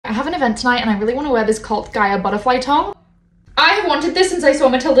have an event tonight and I really want to wear this Cult Gaia butterfly tongue. I have wanted this since I saw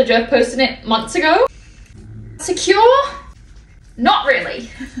Matilda Jerk posting it months ago. Secure? Not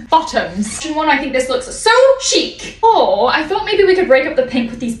really. Bottoms. One, I think this looks so chic. Or I thought maybe we could break up the pink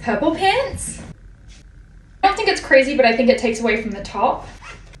with these purple pants. I don't think it's crazy, but I think it takes away from the top.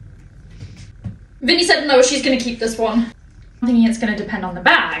 Vinny said no, she's gonna keep this one. I'm thinking it's gonna depend on the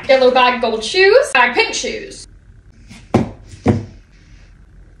bag. Yellow bag, gold shoes. Bag, pink shoes.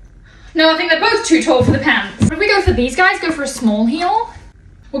 No, I think they're both too tall for the pants. If we go for these guys, go for a small heel.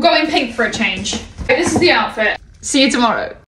 We're going pink for a change. Okay, this is the outfit. See you tomorrow.